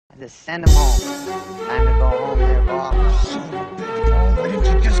Just send him home. Time to go home there, Bob. Son of a bitch, Paul, why didn't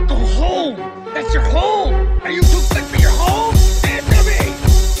you just go home? That's your home! Are you too good for your home? Answer me!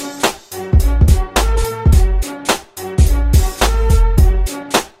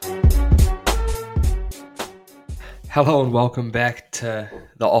 Hello and welcome back to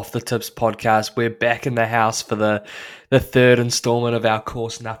the Off the Tips podcast. We're back in the house for the third installment of our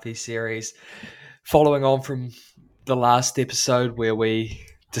Course Nuffies series, following on from the last episode where we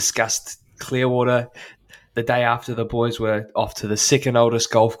discussed Clearwater the day after the boys were off to the second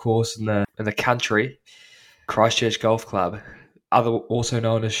oldest golf course in the country, Christchurch Golf Club, also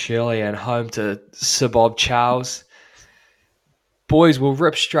known as Shirley, and home to Sir Bob Charles. Boys, we'll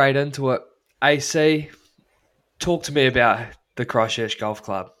rip straight into it. AC, talk to me about the Christchurch Golf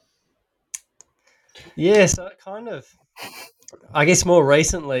Club. Yeah, so it kind of, I guess more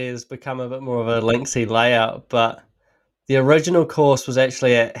recently has become a bit more of a linksy layout, but the original course was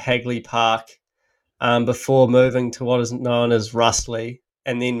actually at Hagley Park before moving to what is known as Russley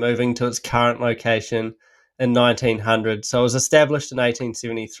and then moving to its current location in 1900. So it was established in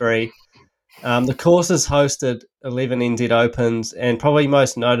 1873. The course has hosted 11 NZ Opens and probably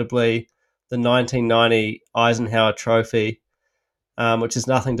most notably the 1990 Eisenhower Trophy, which is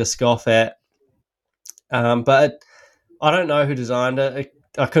nothing to scoff at. But I don't know who designed it.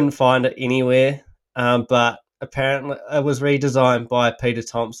 I couldn't find it anywhere. But apparently it was redesigned by Peter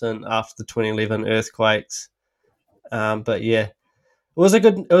Thompson after the 2011 earthquakes. But yeah, it was a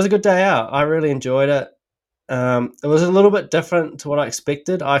good day out. I really enjoyed it. It was a little bit different to what I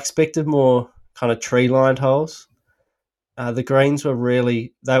expected. I expected more kind of tree-lined holes. The greens were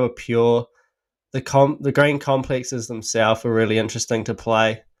they were pure. The green complexes themselves were really interesting to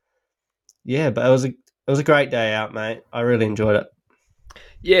play. Yeah, but it was a great day out, mate. I really enjoyed it.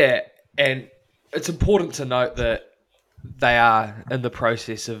 Yeah, and it's important to note that they are in the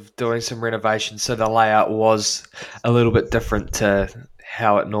process of doing some renovations, so the layout was a little bit different to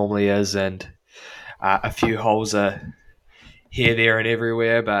how it normally is, and a few holes are here, there, and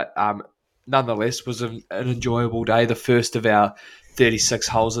everywhere, but nonetheless was an enjoyable day, the first of our 36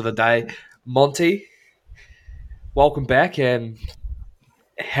 holes of the day. Monty, welcome back, and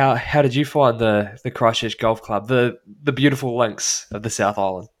how did you find the Christchurch Golf Club, the beautiful links of the South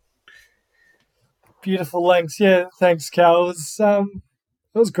Island? Beautiful links, yeah. Thanks, Cal. It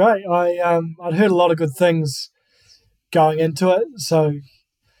was great. I'd heard a lot of good things going into it, so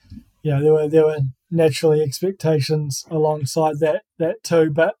yeah, there were naturally expectations alongside that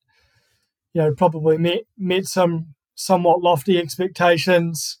too. But probably met some somewhat lofty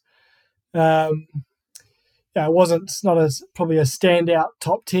expectations. It's not probably a standout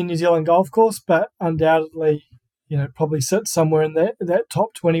top 10 New Zealand golf course, but undoubtedly, probably sits somewhere in that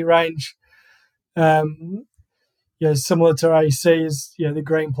top 20 range. Similar to AC's, the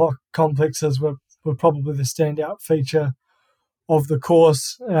green complexes were probably the standout feature of the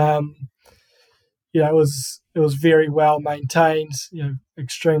course. It was very well maintained,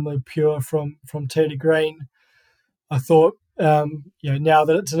 extremely pure from tee to green. I thought, now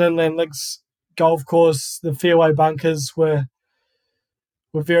that it's an inland links golf course, the fairway bunkers were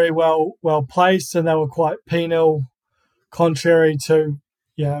very well placed, and they were quite penal, contrary to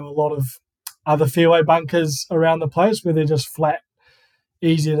a lot of other fairway bunkers around the place where they're just flat,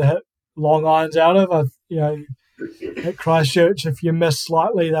 easier to hit long irons out of. At Christchurch, if you miss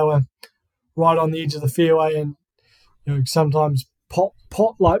slightly, they were right on the edge of the fairway, and sometimes pot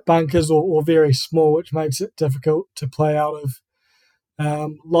like bunkers or very small, which makes it difficult to play out of.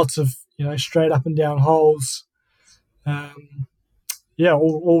 Lots of straight up and down holes.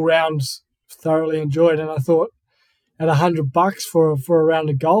 All round thoroughly enjoyed, and I thought at $100 for a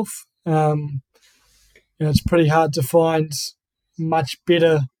round of golf, it's pretty hard to find much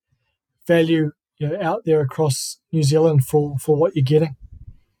better value out there across New Zealand for what you're getting.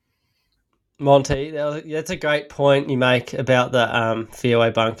 Monty, that's a great point you make about the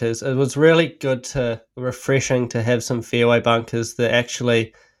fairway bunkers. It was really refreshing to have some fairway bunkers that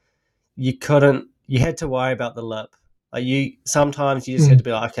actually you had to worry about the lip. Sometimes you just had to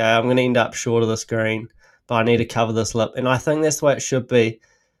be like, okay, I'm going to end up short of this green, but I need to cover this lip. And I think that's the way it should be,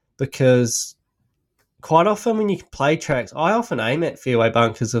 because quite often when you play tracks, I often aim at fairway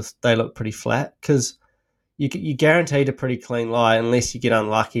bunkers if they look pretty flat, because you're guaranteed a pretty clean lie unless you get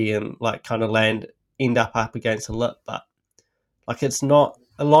unlucky and kind of end up against a lip. But it's not,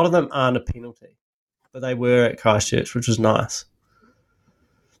 a lot of them aren't a penalty, but they were at Christchurch, which was nice.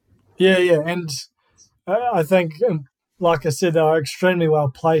 Yeah, and I think, like I said, they were extremely well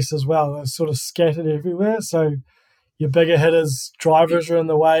placed as well. They're sort of scattered everywhere, so your bigger hitters, drivers are in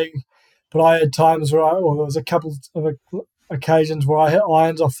the way. But I had times where there was a couple of occasions where I hit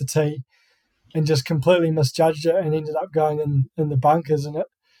irons off the tee and just completely misjudged it and ended up going in the bunkers, and it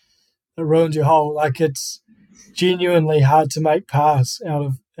ruins your hole. Like, it's genuinely hard to make pars out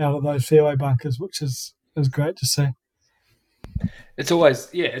of those fairway bunkers, which is great to see. It's always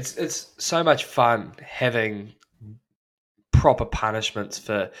it's so much fun having proper punishments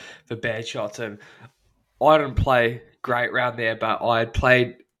for bad shots. And I didn't play great around there, but I had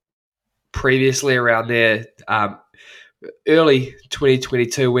played previously around there early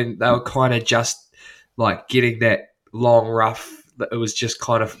 2022 when they were kind of just like getting that long rough. It was just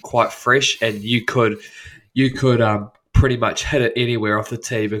kind of quite fresh, and you could pretty much hit it anywhere off the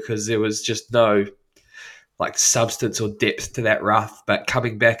tee because there was just no like substance or depth to that rough. But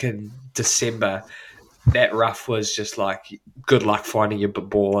coming back in December, that rough was just like good luck finding your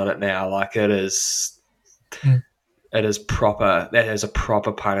ball in it now. Like, it is proper. That is a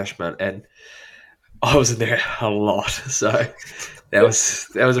proper punishment, and I was in there a lot, so that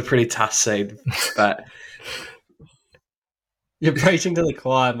was a pretty tough scene. But you're preaching to the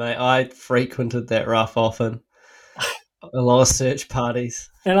choir, mate. I frequented that rough often. A lot of search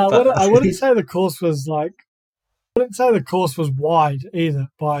parties. And I wouldn't say the course was wide either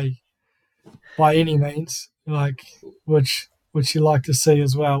by any means. Like, which you like to see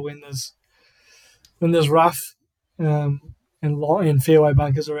as well when there's rough and fairway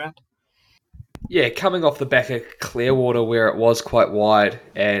bunkers around. yeah, coming off the back of Clearwater where it was quite wide,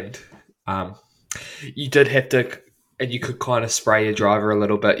 and you did have to, and you could kind of spray your driver a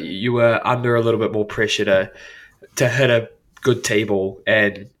little bit. You were under a little bit more pressure to hit a good tee ball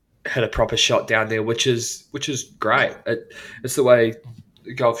and hit a proper shot down there, which is great. It's the way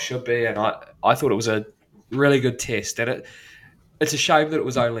golf should be, and I thought it was a really good test. And it's a shame that it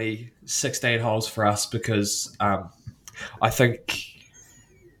was only 16 holes for us because I think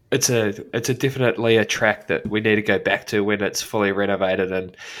it's a definitely a track that we need to go back to when it's fully renovated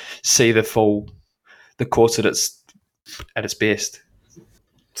and see the course at its best.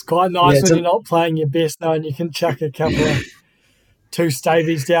 It's quite nice when you're not playing your best, though, and you can chuck a couple of 2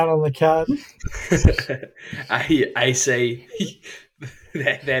 stavies down on the card. AC.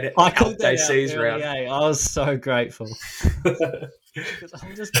 that I called that AC's out round. I was so grateful. Because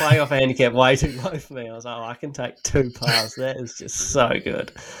I'm just playing off a handicap way too low for me. I was like, I can take 2 pars. That is just so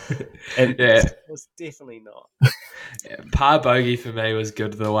good. And it was definitely not. Yeah, par bogey for me was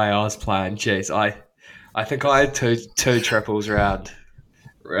good the way I was playing. Jeez, I think I had two triples round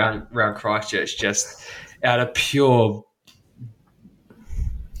Christchurch just out of pure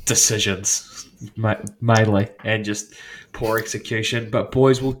decisions mainly and just poor execution. But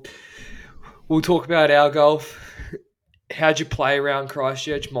boys, we'll talk about our golf. How'd you play around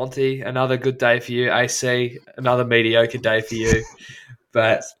Christchurch, Monty? Another good day for you. AC, another mediocre day for you.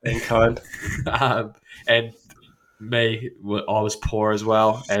 But been kind. And me, I was poor as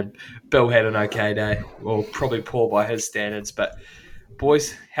well. And Bill had an okay day. Well, probably poor by his standards. But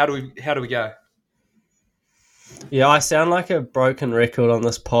boys, how do we go? Yeah, I sound like a broken record on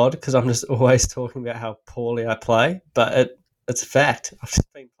this pod because I'm just always talking about how poorly I play. But it's a fact. I've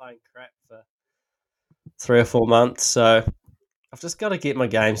just been playing crap for 3 or 4 months, so I've just got to get my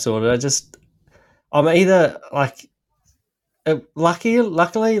game sorted. I'm either like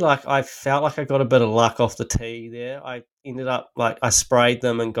luckily, like I felt like I got a bit of luck off the tee there. I ended up like I sprayed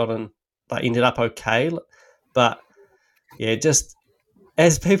them and ended up okay. But yeah, just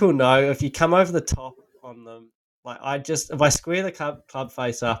as people know, if you come over the top on them, like if I square the club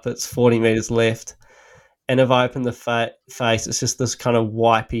face up, it's 40 meters left, and if I open the face, it's just this kind of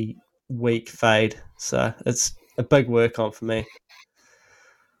wipey, weak fade. So it's a big work on for me.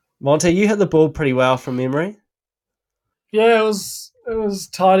 Monty, you hit the ball pretty well from memory. Yeah, it was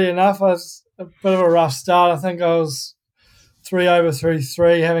tidy enough. I was a bit of a rough start. I think I was 3 over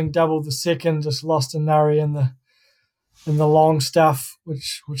 3, having doubled the second, just lost a nurry in the long stuff,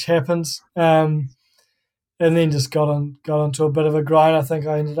 which happens. And then just got into a bit of a grind. I think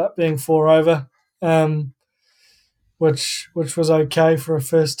I ended up being 4 over, which was okay for a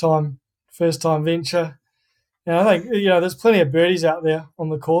first time venture. And I think there's plenty of birdies out there on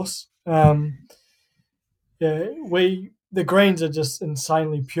the course. The greens are just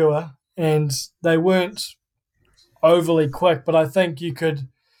insanely pure, and they weren't overly quick. But I think you could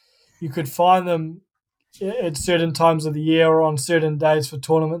find them at certain times of the year or on certain days for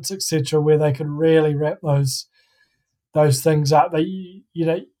tournaments, etc., where they could really wrap those things up. You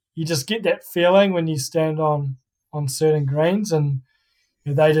just get that feeling when you stand on certain greens, and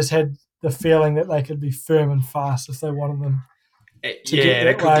they just had the feeling that they could be firm and fast if they wanted them. It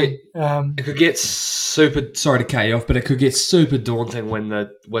could get super. Sorry to cut you off, but it could get super daunting when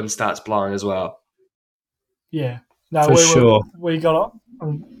the wind starts blowing as well. Yeah, No, For sure. we got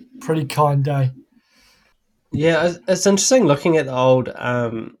a pretty kind day. Yeah, it's interesting looking at the old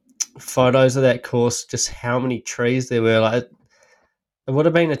photos of that course, just how many trees there were. Like it would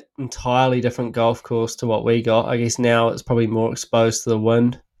have been an entirely different golf course to what we got. I guess now it's probably more exposed to the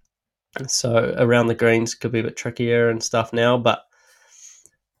wind, so around the greens could be a bit trickier and stuff now. But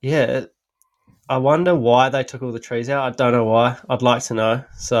yeah, I wonder why they took all the trees out. I don't know why. I'd like to know.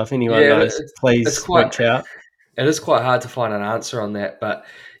 So if anyone Yeah, knows, it's please quite reach out. it is quite hard to find an answer on that. But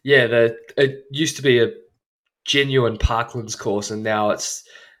yeah, it used to be a genuine Parklands course, and now it's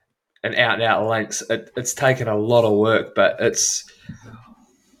an out and out links. It's taken a lot of work, but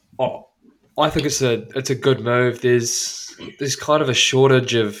oh, I think it's a good move. There's kind of a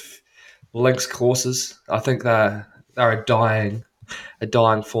shortage of links courses. I think they're a dying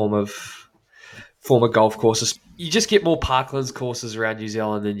form of golf courses. You just get more Parklands courses around New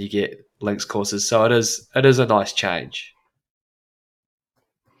Zealand than you get links courses, so it is a nice change.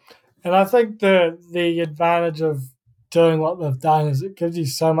 And I think the advantage of doing what they've done is it gives you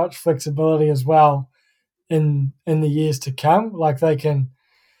so much flexibility as well in the years to come. Like they can,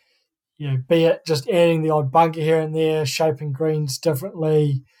 be it just adding the odd bunker here and there, shaping greens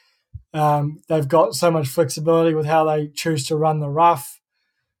differently. They've got so much flexibility with how they choose to run the rough,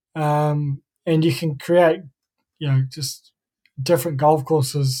 and you can create, just different golf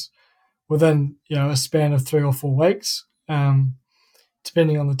courses within a span of 3 or 4 weeks,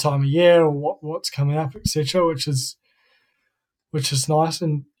 depending on the time of year or what's coming up, etc. Which is nice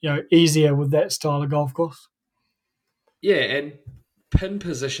and easier with that style of golf course. Yeah, and pin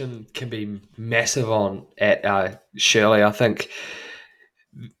position can be massive on at Shirley. I think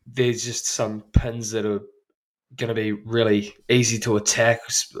there's just some pins that are going to be really easy to attack.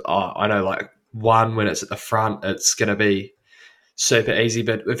 I know, like one when it's at the front, it's going to be super easy.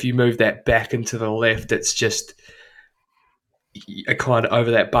 But if you move that back into the left, it's just a kind of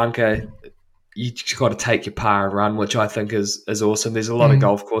over that bunker. You just got to take your par and run, which I think is awesome. There's a lot of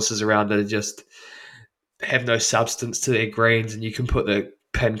golf courses around that just have no substance to their greens, and you can put the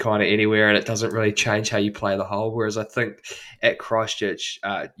pin kind of anywhere, and it doesn't really change how you play the hole. Whereas I think at Christchurch,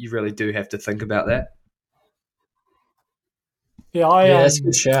 you really do have to think about that. Yeah, Yeah, that's a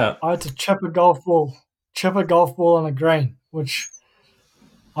good shout. I had to chip a golf ball on a green, which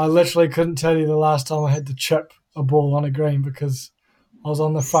I literally couldn't tell you the last time I had to chip a ball on a green because I was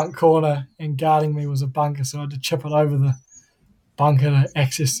on the front corner and guarding me was a bunker, so I had to chip it over the bunker to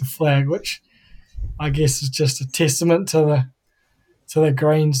access the flag, which I guess is just a testament to the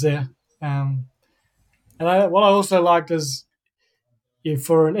greens there. What I also liked is,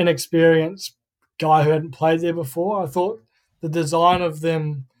 for an inexperienced guy who hadn't played there before, I thought the design of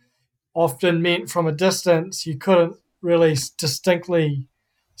them often meant from a distance you couldn't really distinctly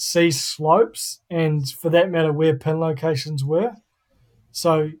see slopes and, for that matter, where pin locations were.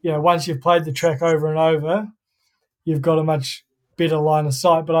 So, once you've played the track over and over, you've got a much better line of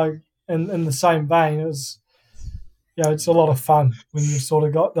sight. But in the same vein, it's a lot of fun when you've sort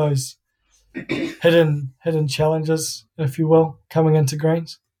of got those hidden challenges, if you will, coming into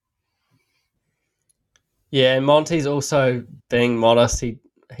greens. Yeah, and Monty's also being modest. He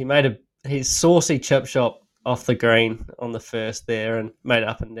made his saucy chip shot off the green on the first there and made it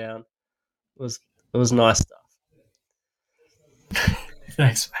up and down. It was nice stuff.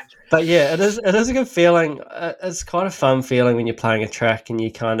 Thanks, mate. But yeah, it is a good feeling. It's kind of fun feeling when you're playing a track and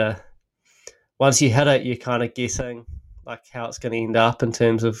you kind of, once you hit it, you're kind of guessing like how it's going to end up in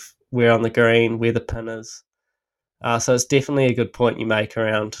terms of where on the green, where the pin is. So it's definitely a good point you make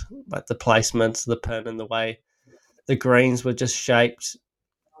around like the placements, the pin, and the way the greens were just shaped.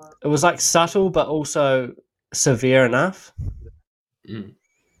 It was like subtle, but also severe enough.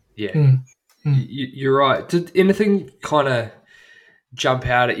 Yeah, you're right. Did anything kind of jump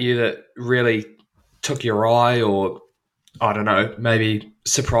out at you that really took your eye, or I don't know, maybe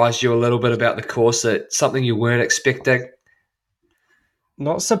surprised you a little bit about the course, that something you weren't expecting?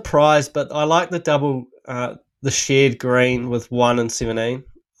 Not surprised, but I like the double, the shared green with 1 and 17.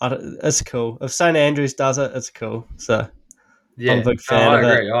 It's cool. If St Andrews does it, it's cool. So Yeah, I'm a big fan I of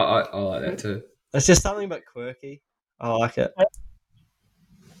agree. it. I like that too. It's just something a bit quirky. I like it.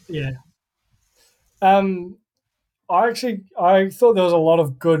 Yeah. I thought there was a lot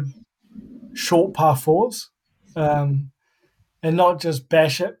of good short par fours, and not just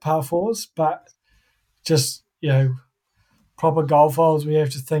bash it par fours, but just proper golf holes where you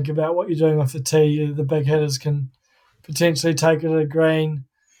have to think about what you're doing off the tee. The big hitters can potentially take it at a green,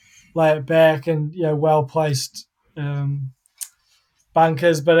 lay it back, and well placed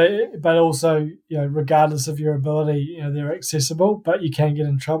bunkers, but also regardless of your ability, they're accessible, but you can get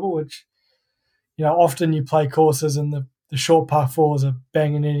in trouble, which often you play courses and the short par fours are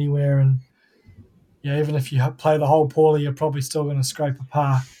banging anywhere, and even if you play the hole poorly, you're probably still going to scrape a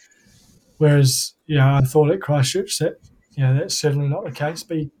par. Whereas, I thought at Christchurch that, that's certainly not the case.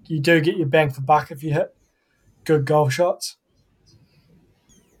 But you do get your bang for buck if you hit good golf shots.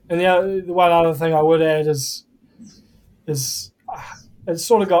 And the one other thing I would add is it's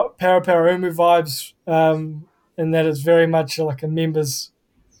sort of got Paraparaumu vibes, in that it's very much like a members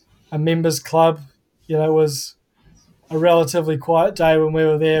club. It was a relatively quiet day when we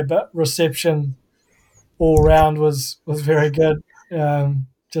were there, but reception all round was very good.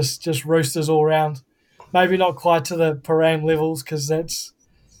 Just roosters all round. Maybe not quite to the Param levels because that's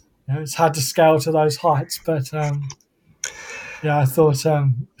it's hard to scale to those heights. But I thought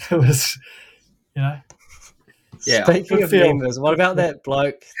it was Speaking of members, what about that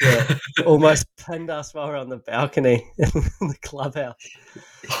bloke that almost pinned us while we were on the balcony in the clubhouse?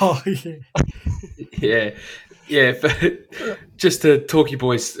 Oh yeah. But just to talk you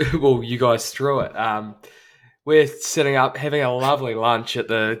boys, well, you guys through it. We're sitting up having a lovely lunch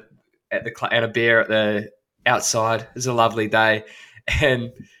at a beer at the outside. It's a lovely day,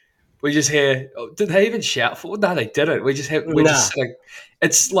 and we just hear. Did they even shout for? No, they didn't. We're just sitting.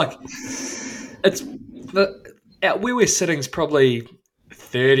 It's like where we're sitting is probably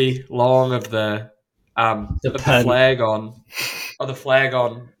 30 long of the flag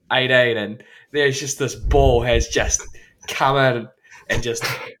on 18, and there's just this ball has just come in and just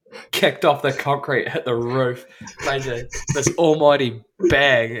kicked off the concrete, hit the roof, made this almighty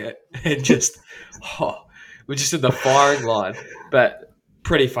bang, and just we're just in the firing line. But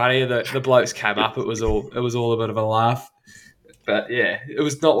pretty funny. The blokes came up. It was all a bit of a laugh. But yeah, it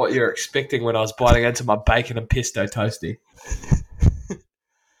was not what you were expecting when I was biting into my bacon and pesto toasty.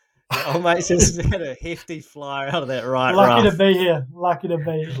 Oh, mate, just had a hefty flyer out of that right. Lucky rough. to be here. Lucky to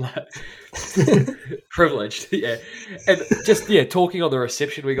be here. Privileged, yeah. And just talking on the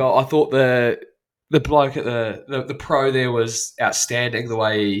reception we got, I thought the bloke at the pro there was outstanding. The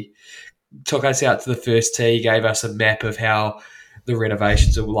way he took us out to the first tee, gave us a map of how the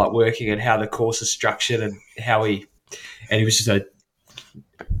renovations are like working and how the course is structured and how he was just a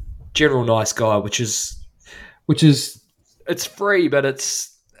general nice guy, which is it's free, but it's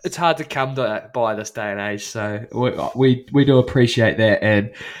hard to come by this day and age. So we do appreciate that,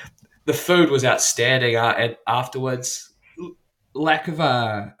 and the food was outstanding. And afterwards, lack of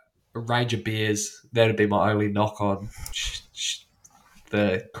a range of beers, that'd be my only knock on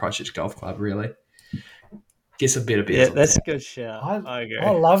the Christchurch Golf Club. Really, get some better beers. Yeah, that's a good shout. I agree.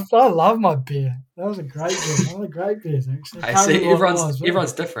 I love my beer. That was a great beer. One of the great beers, actually. I see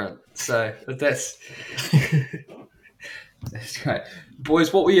everyone's different, so that's that's great.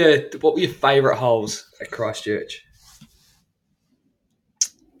 Boys, what were your favourite holes at Christchurch?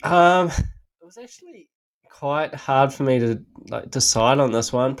 It was actually quite hard for me to decide on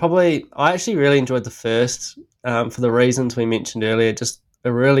this one. Probably, I actually really enjoyed the first for the reasons we mentioned earlier. Just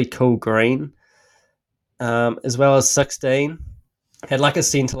a really cool green, as well as 16. Had like a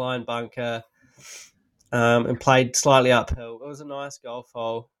centerline bunker, and played slightly uphill. It was a nice golf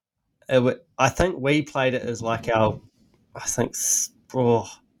hole. I think we played it as like our 13th.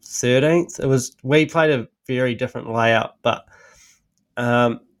 We played a very different layout, but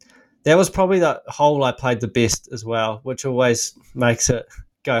that was probably the hole I played the best as well, which always makes it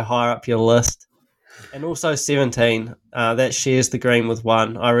go higher up your list. And also 17, that shares the green with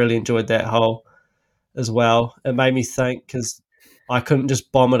 1. I really enjoyed that hole as well. It made me think because I couldn't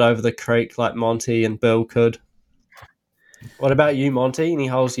just bomb it over the creek like Monty and Bill could. What about you, Monty? Any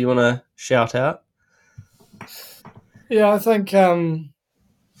holes you want to shout out? Yeah, I think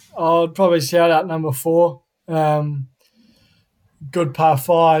I'll probably shout out number 4. Good par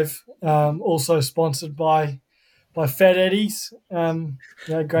 5. Also sponsored by Fat Eddie's.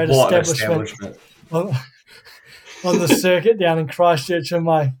 Great establishment on the circuit down in Christchurch in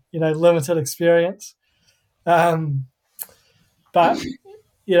my limited experience. But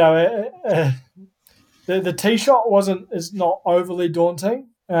the tee shot is not overly daunting.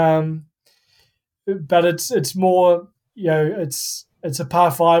 But it's more it's a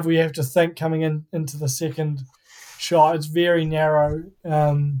par 5 where you have to think coming into the second shot. It's very narrow,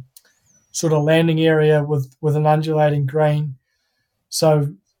 sort of landing area with an undulating green.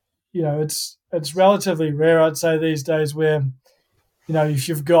 So it's relatively rare, I'd say, these days where if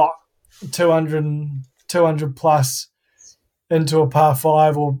you've got 200 plus into a par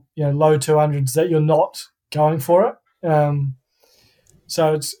 5 or low 200s that you're not going for it.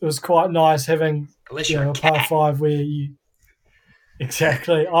 So it was quite nice having a par 5 where you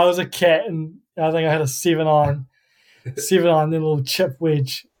exactly. I was a cat and I think I had a 7-iron, then a little chip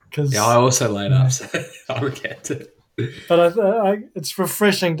wedge Because Yeah, I also laid up, so I regret it. but it's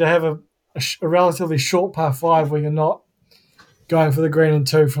refreshing to have a relatively short par 5 where you're not going for the green and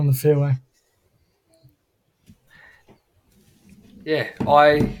 2 from the fairway. Yeah,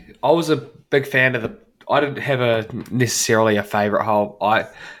 I was a big fan of the. I didn't have necessarily a favourite hole. I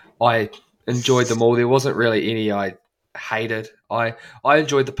enjoyed them all. There wasn't really any I hated. I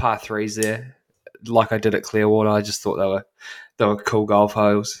enjoyed the par threes there, like I did at Clearwater. I just thought they were cool golf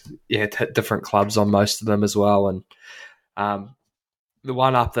holes. Yeah, hit different clubs on most of them as well, and the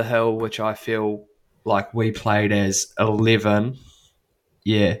one up the hill, which I feel like we played as 11.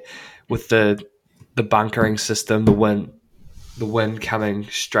 Yeah, with the bunkering system, the wind coming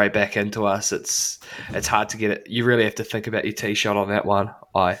straight back into us, it's hard to get it. You really have to think about your tee shot on that one.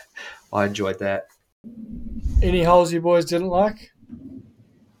 I enjoyed that. Any holes you boys didn't like?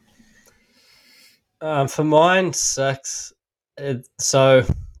 For mine, 6. So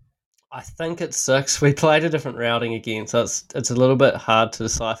I think it's 6. We played a different routing again, so it's a little bit hard to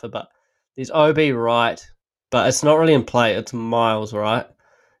decipher. But there's OB right, but it's not really in play. It's miles right.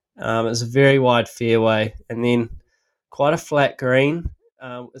 It's a very wide fairway, and then quite a flat green.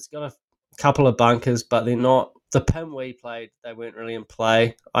 It's got a couple of bunkers, but they're not. The pin we played, they weren't really in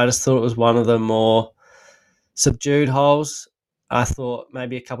play. I just thought it was one of the more subdued holes. I thought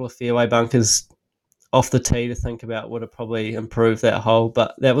maybe a couple of fairway bunkers off the tee to think about would have probably improved that hole,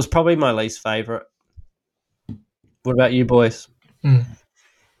 but that was probably my least favourite. What about you boys?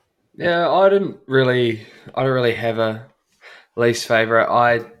 Yeah, I don't really have a least favourite.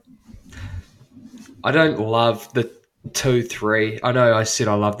 I don't love the 2-3. I know I said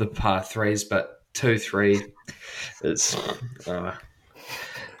I love the par threes, but 2-3 is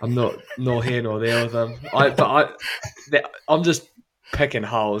I'm not nor here nor there with them. I'm just picking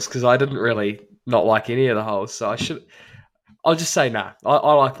holes because I didn't really not like any of the holes, so I'll just say nah.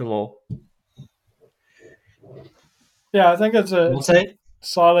 I like them all. Yeah, I think it's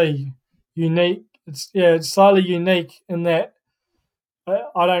slightly unique. It's slightly unique in that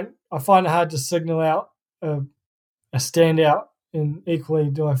I find it hard to signal out a standout, and equally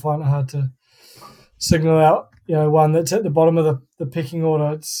do I find it hard to signal out one that's at the bottom of the pecking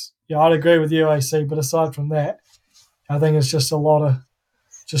order. I'd agree with you, AC, but aside from that, I think it's just a lot of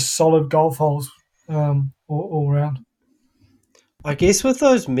just solid golf holes all around. I guess with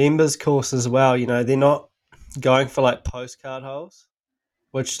those members courses as well, they're not going for like postcard holes,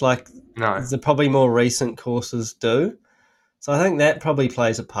 which like the probably more recent courses do. So I think that probably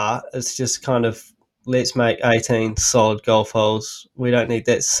plays a part. It's just kind of let's make 18 solid golf holes. We don't need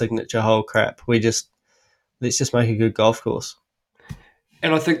that signature hole crap. Let's just make a good golf course.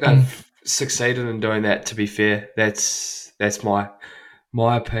 And I think they've succeeded in doing that, to be fair. That's my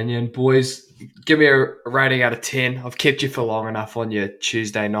opinion. Boys, give me a rating out of 10. I've kept you for long enough on your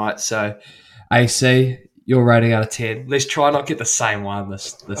Tuesday night. So, AC, your rating out of 10. Let's try not get the same one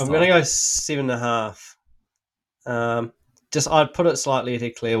this time. I'm going to go 7.5. I'd put it slightly ahead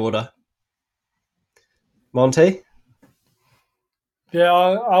of Clearwater. Monty? Yeah,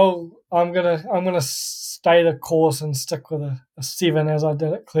 I'm gonna stay the course and stick with a 7 as I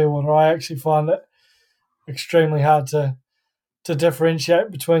did at Clearwater. I actually find it extremely hard to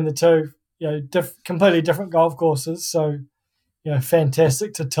differentiate between the two. Completely different golf courses. So,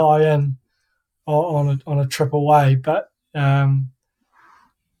 fantastic to tie in on a trip away. But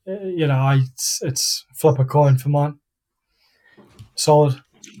it's flip a coin for mine. Solid.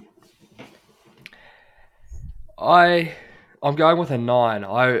 I'm going with a 9.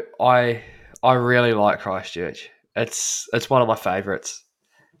 I really like Christchurch. It's one of my favourites.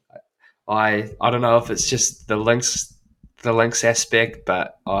 I don't know if it's just the links aspect,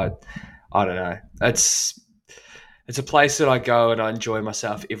 but I don't know. It's a place that I go and I enjoy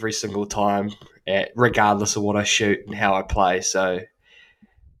myself every single time, regardless of what I shoot and how I play. So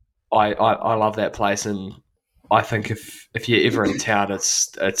I love that place, and I think if you're ever in town,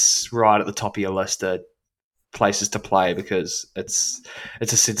 it's right at the top of your list of places to play because it's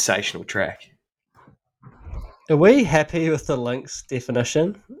a sensational track. Are we happy with the links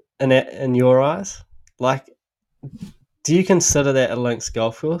definition in your eyes? Like, do you consider that a links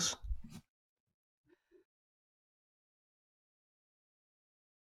golf course?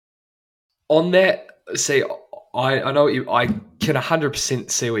 On that, see, I know I can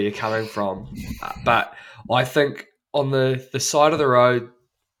 100% see where you're coming from, but I think on the side of the road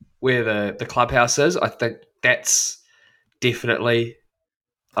where the clubhouse is, I think that's definitely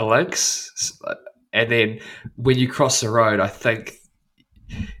a links. And then when you cross the road, I think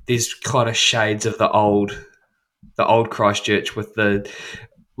there's kind of shades of the old Christchurch with a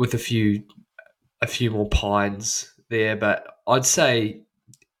few more pines there. But I'd say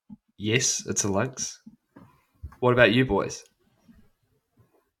yes, it's a Lynx. What about you boys?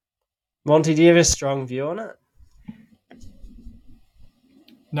 Monty, do you have a strong view on it?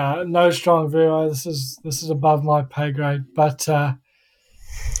 No strong view. This is above my pay grade. But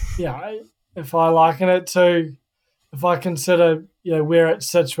if I liken it to, if I consider where it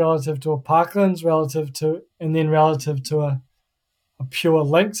sits relative to a Parklands, relative to a pure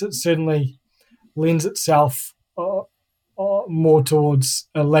Lynx, it certainly lends itself more towards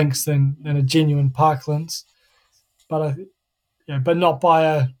a Lynx than a genuine Parklands. But but not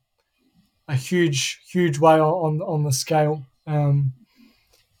by a huge way on the scale.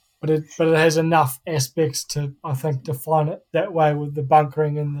 But it has enough aspects to, I think, define it that way, with the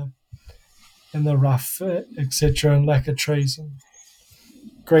bunkering and the rough, etc., and lack of trees and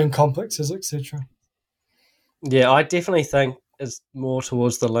green complexes, etc. Yeah, I definitely think it's more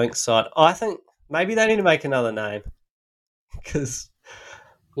towards the Lynx side. I think maybe they need to make another name because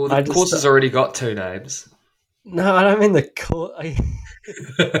The course has already got 2 names. No, I don't mean the course. I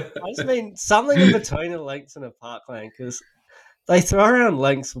just mean something in between a Lynx and a Parkland, because they throw around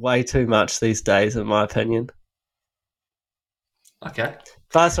Lynx way too much these days, in my opinion. Okay.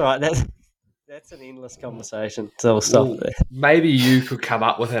 But that's all right. That's an endless conversation, so we'll stop there. Maybe you could come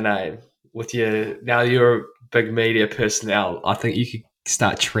up with a name with now you're a big media personnel. I think you could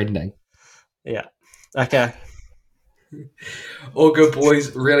start trending. Yeah. Okay. All good,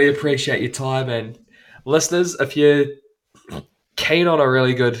 boys. Really appreciate your time. And listeners, if you're keen on a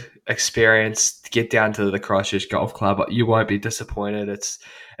really good experience, to get down to the Christchurch Golf Club, you won't be disappointed. It's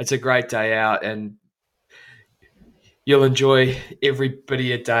a great day out, and you'll enjoy every bit of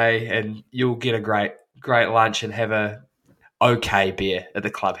your day, and you'll get a great lunch and have a okay beer at the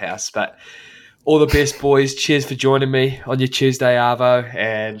clubhouse. But all the best, boys. Cheers for joining me on your Tuesday Arvo,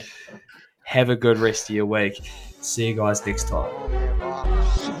 and have a good rest of your week. See you guys next time. Home here,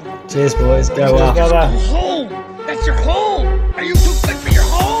 Bob. Cheers, boys. Go Cheers, up. brother. Home. That's your home.